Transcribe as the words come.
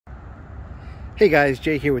Hey guys,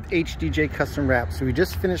 Jay here with HDJ Custom Wrap. So we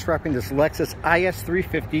just finished wrapping this Lexus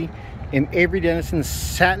is350 in Avery Dennison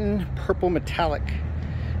Satin Purple Metallic.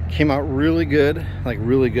 Came out really good, like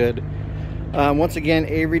really good. Once again,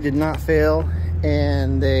 Avery did not fail,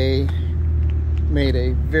 and they made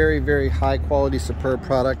a very high quality, superb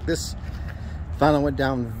product. This finally went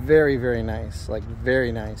down very nice, like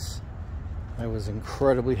very nice. I was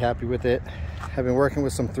incredibly happy with it. I've been working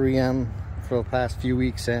with some 3M for the past few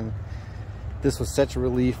weeks, and this was such a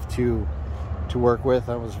relief to work with.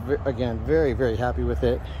 I was again very happy with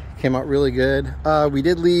it. Came out really good. We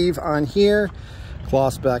did leave on here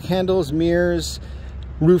gloss back handles, mirrors,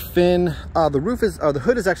 roof fin. The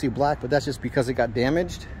hood is actually black, but that's just because it got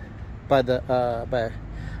damaged by on the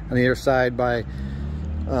other side by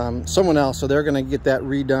someone else. So they're gonna get that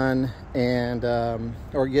redone and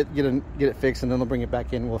or get it fixed, and then they'll bring it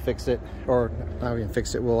back in. We'll fix it, or not even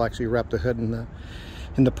fix it. We'll actually wrap the hood in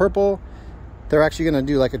the purple. They're actually going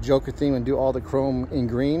to do like a Joker theme and do all the chrome in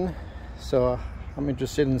green. So I'm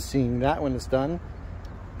interested in seeing that when it's done.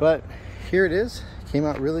 But here it is. Came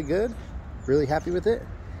out really good. Really happy with it.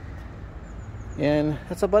 And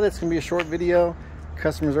that's about it. It's going to be a short video.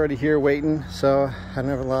 Customer's already here waiting. So I don't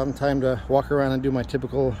have a lot of time to walk around and do my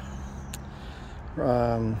typical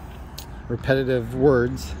repetitive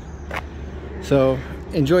words. So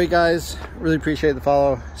enjoy, guys. Really appreciate the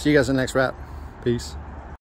follow. See you guys in the next wrap. Peace.